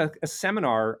he ran a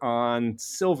seminar on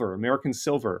silver, American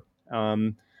silver.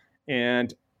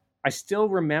 And I still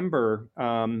remember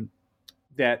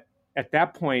that at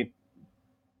that point,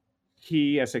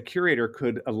 he, as a curator,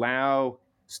 could allow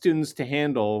students to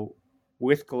handle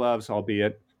with gloves,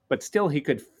 albeit, but still he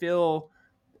could fill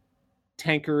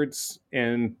tankards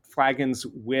and flagons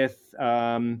with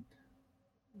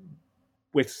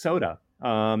soda.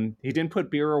 He didn't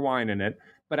put beer or wine in it,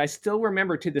 but I still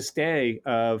remember to this day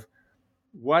of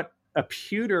what a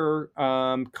pewter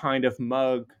kind of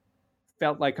mug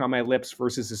felt like on my lips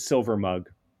versus a silver mug.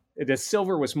 The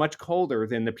silver was much colder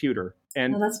than the pewter,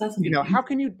 and that's fascinating.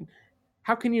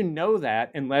 How can you know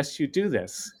that unless you do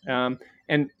this?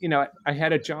 And I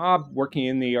had a job working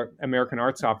in the American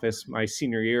Arts Office my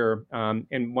senior year,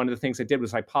 and one of the things I did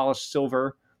was I polished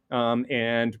silver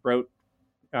and wrote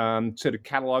sort of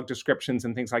catalog descriptions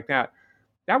and things like that.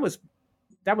 That was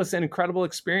an incredible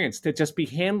experience, to just be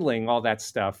handling all that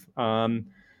stuff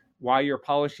while you're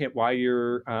polishing it, while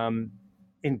you're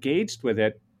engaged with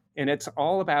it. And it's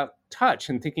all about touch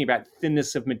and thinking about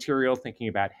thinness of material, thinking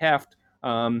about heft.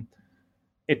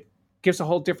 It gives a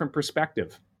whole different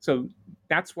perspective. So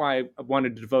that's why I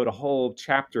wanted to devote a whole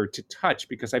chapter to touch,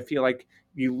 because I feel like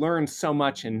you learn so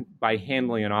much by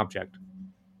handling an object.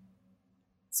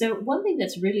 So one thing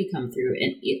that's really come through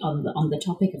on the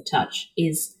topic of touch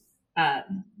is, or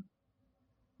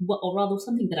rather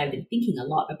something that I've been thinking a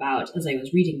lot about as I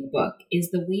was reading the book, is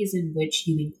the ways in which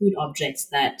you include objects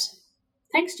that,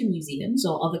 thanks to museums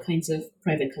or other kinds of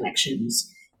private collections,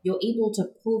 you're able to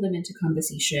pull them into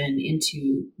conversation,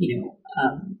 into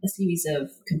a series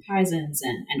of comparisons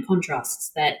and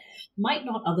contrasts that might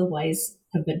not otherwise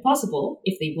have been possible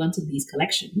if they weren't in these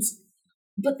collections.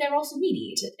 But they're also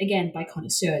mediated, again, by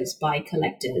connoisseurs, by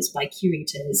collectors, by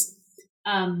curators.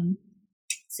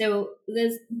 So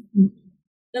there's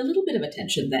a little bit of a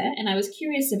tension there, and I was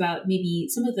curious about maybe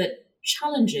some of the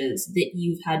challenges that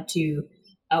you've had to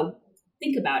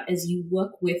think about as you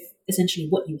work with essentially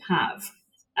what you have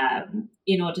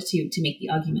in order to make the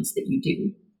arguments that you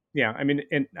do. Yeah, I mean,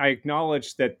 and I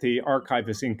acknowledge that the archive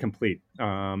is incomplete,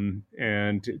 and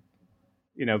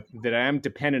that I am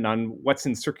dependent on what's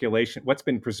in circulation, what's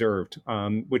been preserved,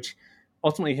 which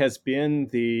ultimately has been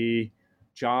the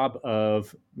job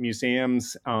of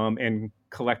museums and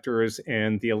collectors,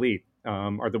 and the elite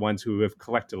are the ones who have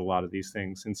collected a lot of these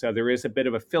things. And so there is a bit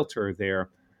of a filter there.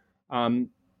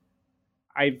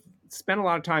 I've spent a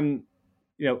lot of time,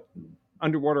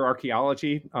 underwater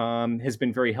archaeology has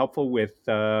been very helpful with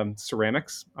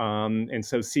ceramics. And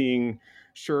so seeing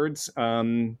sherds,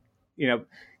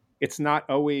 it's not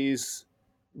always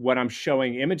what I'm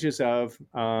showing images of,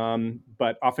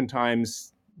 but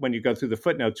oftentimes when you go through the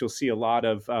footnotes, you'll see a lot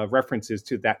of references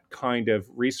to that kind of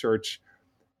research,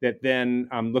 that then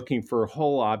I'm looking for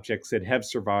whole objects that have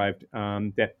survived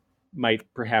that might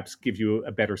perhaps give you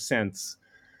a better sense.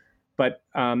 But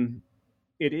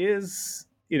it is,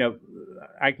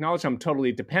 I acknowledge I'm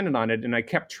totally dependent on it, and I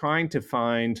kept trying to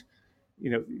find,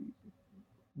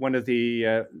 one of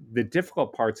the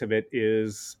difficult parts of it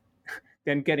is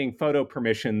then getting photo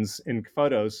permissions in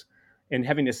photos and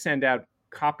having to send out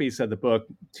copies of the book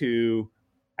to,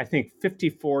 I think,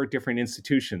 54 different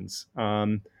institutions.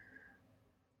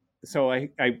 So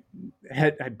I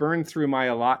burned through my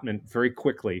allotment very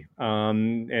quickly,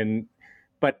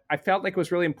 but I felt like it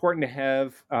was really important to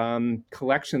have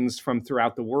collections from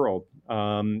throughout the world,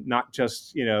 not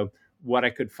just what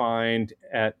I could find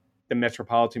at the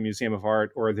Metropolitan Museum of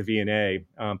Art or the V&A,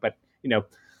 but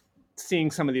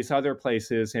seeing some of these other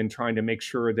places and trying to make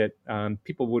sure that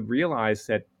people would realize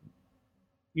that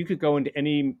you could go into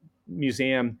any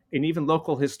museum and even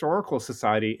local historical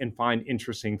society and find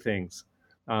interesting things.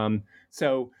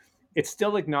 So it's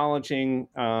still acknowledging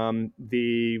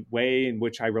the way in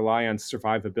which I rely on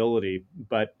survivability,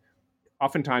 but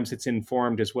oftentimes it's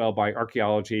informed as well by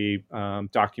archaeology,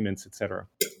 documents, etc.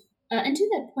 And to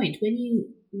that point, when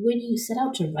you set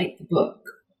out to write the book,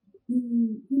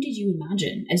 who did you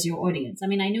imagine as your audience? I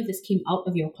mean, I know this came out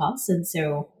of your class, and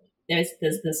so there's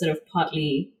the sort of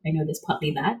partly, I know there's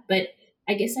partly that, but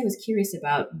I guess I was curious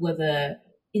about whether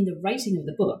in the writing of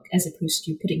the book, as opposed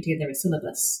to putting together a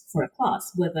syllabus for a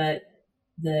class, whether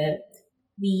the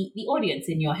the audience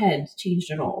in your head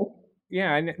changed at all.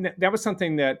 Yeah, and that was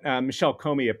something that Michelle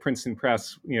Comey at Princeton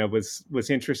Press, was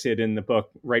interested in the book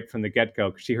right from the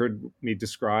get-go, because she heard me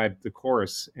describe the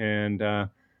course, and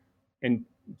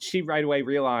she right away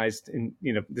realized, and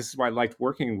this is why I liked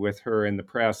working with her in the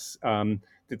press,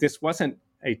 that this wasn't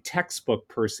a textbook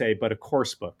per se, but a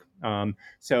course book.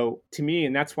 So to me,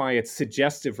 and that's why it's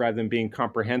suggestive rather than being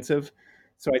comprehensive.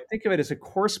 So I think of it as a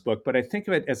course book, but I think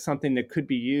of it as something that could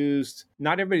be used.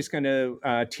 Not everybody's going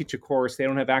to teach a course. They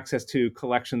don't have access to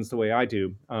collections the way I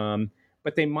do.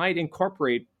 But they might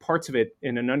incorporate parts of it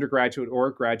in an undergraduate or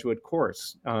a graduate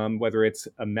course, whether it's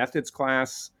a methods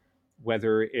class,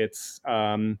 whether it's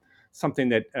something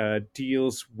that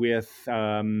deals with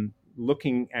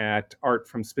looking at art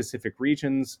from specific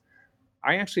regions.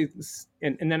 I actually,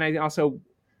 and then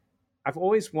I've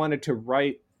always wanted to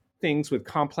write things with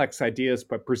complex ideas,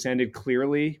 but presented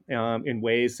clearly in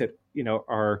ways that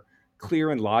are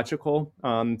clear and logical.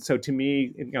 So to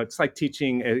me, it's like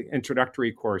teaching an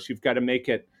introductory course. You've got to make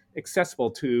it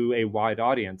accessible to a wide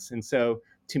audience. And so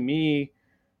to me,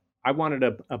 I wanted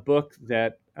a book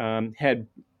that had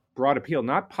broad appeal,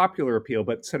 not popular appeal,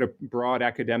 but sort of broad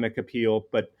academic appeal,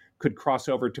 but could cross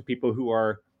over to people who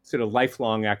are sort of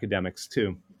lifelong academics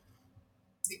too.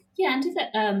 Yeah, and to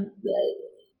that,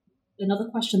 another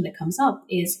question that comes up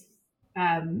is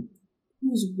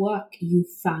whose work you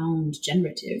found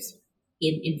generative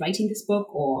in writing this book,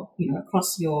 or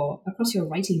across your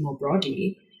writing more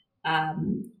broadly.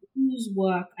 Whose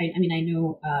work? I mean, I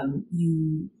know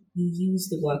you use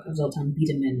the work of Zoltan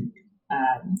Biederman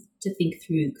to think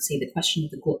through, say, the question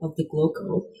of the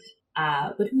glocal.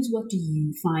 But whose work do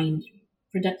you find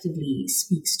productively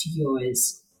speaks to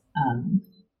yours,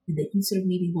 that you sort of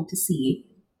maybe want to see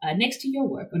next to your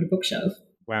work on a bookshelf?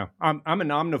 Wow, I'm an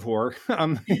omnivore,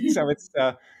 so it's.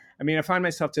 I find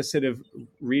myself just sort of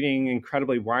reading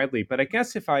incredibly widely. But I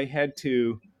guess if I had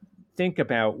to think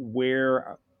about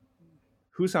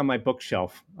who's on my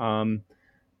bookshelf, I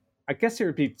guess there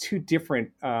would be two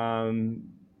different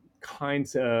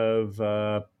kinds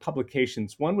of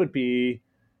publications. One would be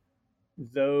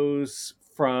those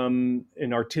from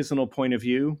an artisanal point of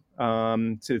view,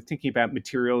 so thinking about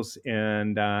materials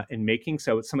and making.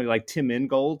 So it's somebody like Tim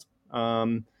Ingold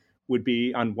would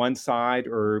be on one side,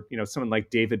 or someone like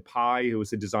David Pye, who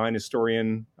was a design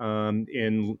historian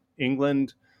in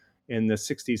England in the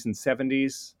 60s and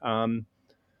 70s.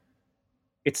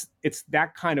 It's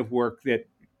that kind of work that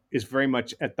is very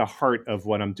much at the heart of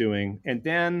what I'm doing. And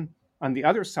then on the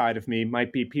other side of me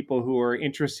might be people who are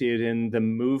interested in the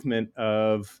movement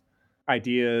of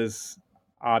ideas,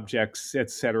 objects,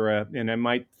 etc. And I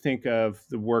might think of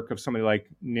the work of somebody like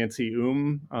Nancy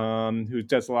who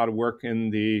does a lot of work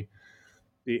in the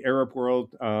Arab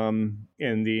world,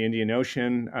 in the Indian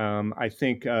Ocean. I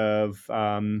think of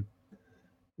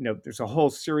there's a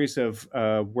whole series of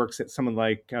works that someone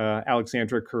like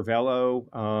Alexandra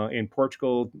Curvelo in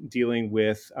Portugal, dealing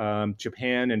with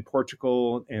Japan and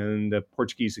Portugal and the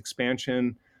Portuguese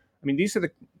expansion. I mean,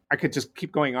 I could just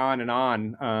keep going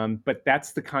on, but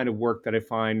that's the kind of work that I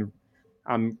find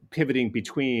I'm pivoting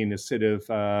between, is sort of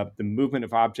the movement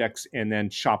of objects and then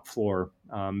shop floor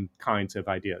kinds of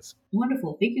ideas.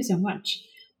 Wonderful. Thank you so much.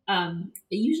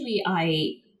 Usually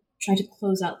I try to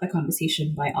close out the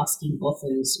conversation by asking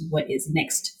authors what is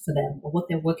next for them or what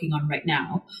they're working on right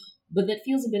now. But that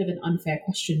feels a bit of an unfair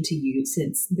question to you,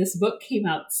 since this book came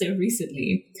out so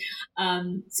recently.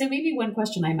 So maybe one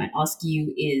question I might ask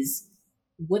you is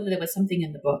whether there was something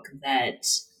in the book that,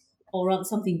 or rather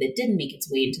something that didn't make its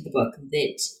way into the book,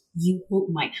 that you hope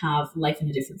might have life in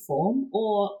a different form,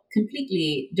 or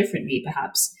completely differently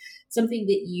perhaps, something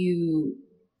that you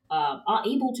are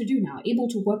able to do now, able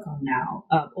to work on now,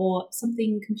 or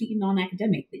something completely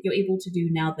non-academic that you're able to do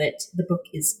now that the book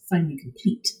is finally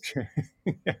complete.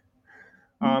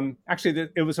 Actually,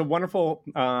 it was a wonderful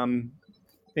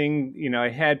thing. I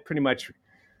had pretty much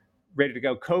ready to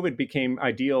go. COVID became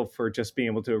ideal for just being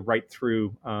able to write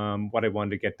through what I wanted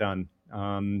to get done.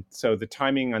 So the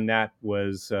timing on that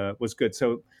was good.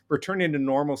 So returning to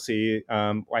normalcy,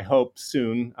 I hope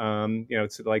soon.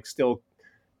 It's like still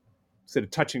sort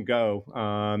of touch and go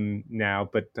now,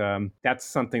 but that's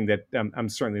something that I'm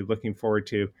certainly looking forward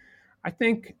to. I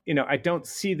think, I don't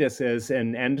see this as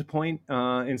an end point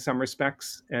in some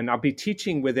respects, and I'll be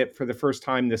teaching with it for the first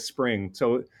time this spring.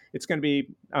 So it's going to be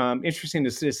interesting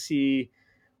to see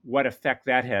what effect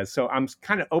that has. So I'm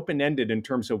kind of open-ended in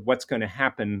terms of what's going to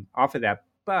happen off of that.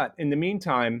 But in the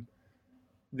meantime,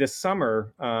 this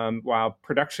summer, while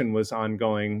production was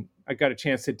ongoing, I got a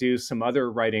chance to do some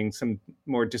other writing, some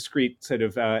more discrete sort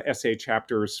of essay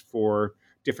chapters for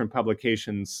different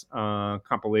publications,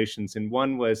 compilations. And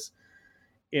one was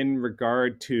in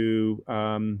regard to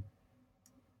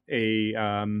a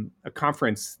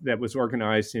conference that was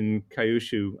organized in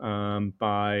Kyushu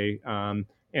by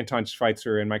Anton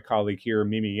Schweitzer and my colleague here,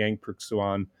 Mimi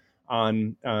Yang-Pruxuan,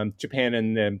 on Japan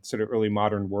and the sort of early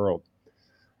modern world.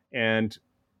 And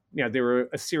there were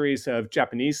a series of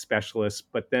Japanese specialists,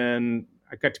 but then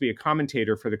I got to be a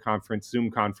commentator for the conference,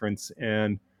 Zoom conference,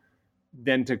 and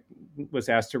then was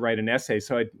asked to write an essay.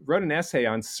 So I wrote an essay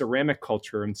on ceramic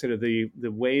culture and sort of the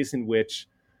ways in which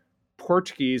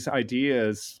Portuguese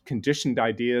ideas, conditioned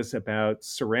ideas about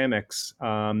ceramics,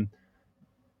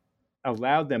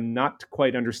 allowed them not to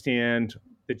quite understand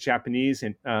the Japanese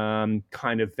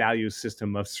kind of value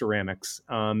system of ceramics,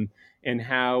 and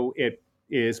how it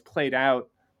is played out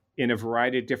in a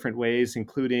variety of different ways,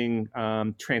 including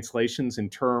translations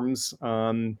and terms.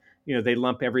 They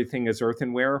lump everything as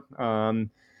earthenware.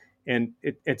 And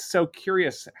it's so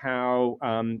curious how,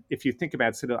 if you think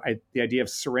about sort of the idea of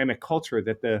ceramic culture,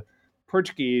 that the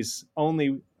Portuguese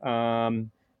only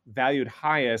valued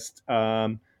highest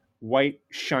white,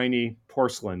 shiny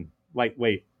porcelain,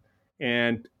 lightweight.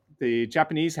 And the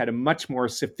Japanese had a much more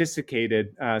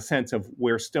sophisticated sense of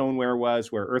where stoneware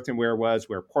was, where earthenware was,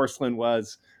 where porcelain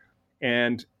was.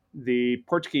 And the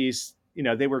Portuguese,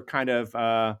 they were kind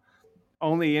of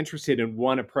only interested in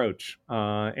one approach,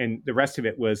 and the rest of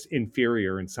it was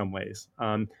inferior in some ways.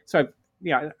 So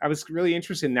I was really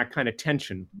interested in that kind of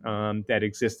tension that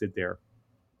existed there.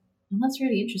 Well, that's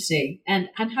really interesting. And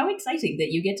how exciting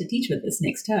that you get to teach with this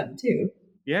next term, too.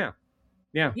 Yeah.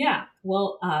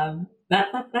 Well,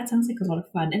 that sounds like a lot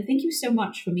of fun. And thank you so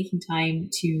much for making time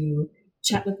to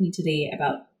chat with me today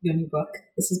about your new book.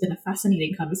 This has been a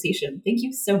fascinating conversation. Thank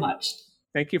you so much.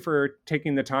 Thank you for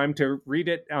taking the time to read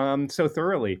it so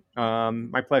thoroughly.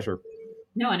 My pleasure.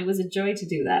 No, and it was a joy to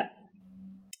do that.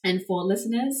 And for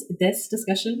listeners, this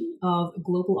discussion of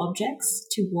global objects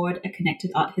toward a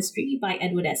connected art history by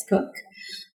Edward S. Cook,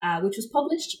 which was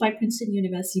published by Princeton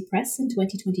University Press in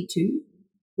 2022,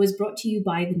 was brought to you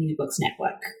by the New Books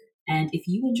Network. And if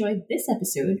you enjoyed this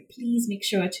episode, please make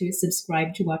sure to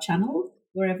subscribe to our channel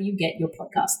wherever you get your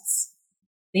podcasts.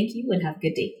 Thank you and have a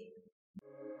good day.